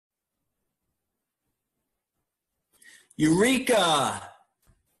Eureka!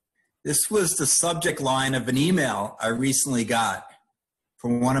 This was the subject line of an email I recently got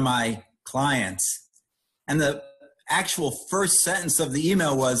from one of my clients. And the actual first sentence of the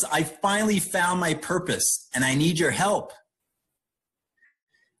email was, I finally found my purpose and I need your help.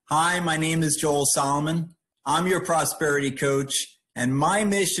 Hi, my name is Joel Salomon. I'm your prosperity coach, and my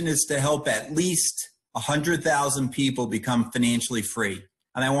mission is to help at least 100,000 people become financially free.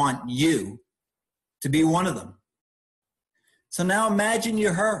 And I want you to be one of them. So now imagine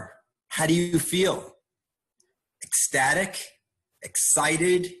you're her. How do you feel? Ecstatic,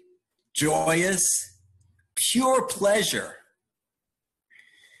 excited, joyous, pure pleasure.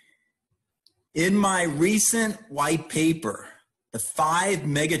 In my recent white paper, The 5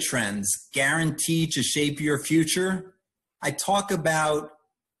 Megatrends Guaranteed to Shape Your Future, I talk about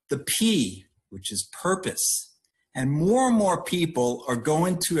the P, which is purpose. And more people are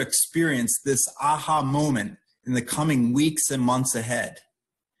going to experience this aha moment in the coming weeks and months ahead.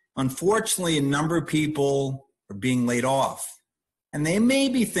 Unfortunately, a number of people are being laid off, and they may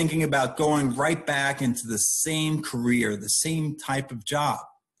be thinking about going right back into the same career, the same type of job.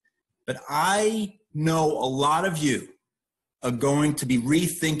 But I know a lot of you are going to be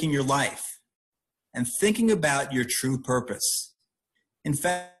rethinking your life and thinking about your true purpose. In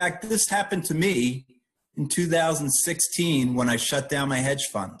fact, this happened to me in 2016 when I shut down my hedge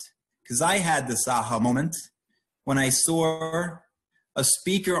fund, because I had this aha moment when I saw a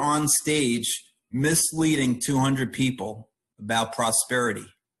speaker on stage misleading 200 people about prosperity.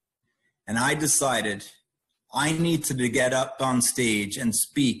 And I decided I need to get up on stage and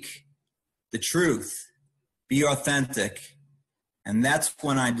speak the truth, be authentic. And that's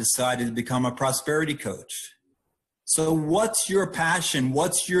when I decided to become a prosperity coach. So what's your passion?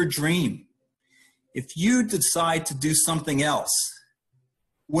 What's your dream? If you decide to do something else,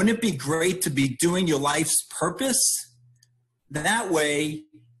 wouldn't it be great to be doing your life's purpose? That way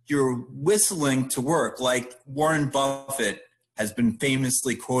you're whistling to work, like Warren Buffett has been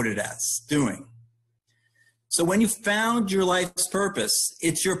famously quoted as doing. So when you found your life's purpose,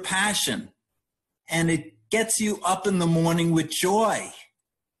 it's your passion, and it gets you up in the morning with joy.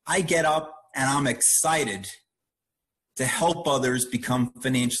 I get up and I'm excited to help others become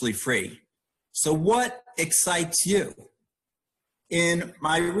financially free. So what excites you? In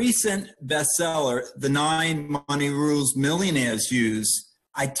my recent bestseller, The 9 Money Rules Millionaires Use,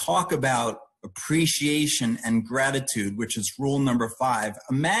 I talk about appreciation and gratitude, which is rule number 5.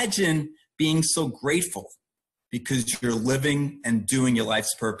 Imagine being so grateful because you're living and doing your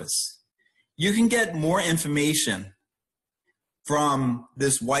life's purpose. You can get more information from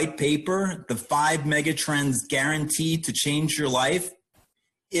this white paper, The 5 Megatrends Guaranteed to Change Your Life,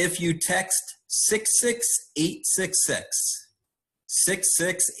 if you text 66866.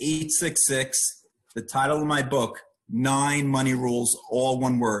 66866, the title of my book, 9 Money Rules, all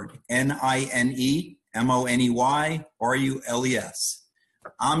one word, NINEMONEYRULES.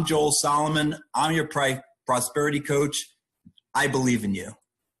 I'm Joel Salomon. I'm your prosperity coach. I believe in you.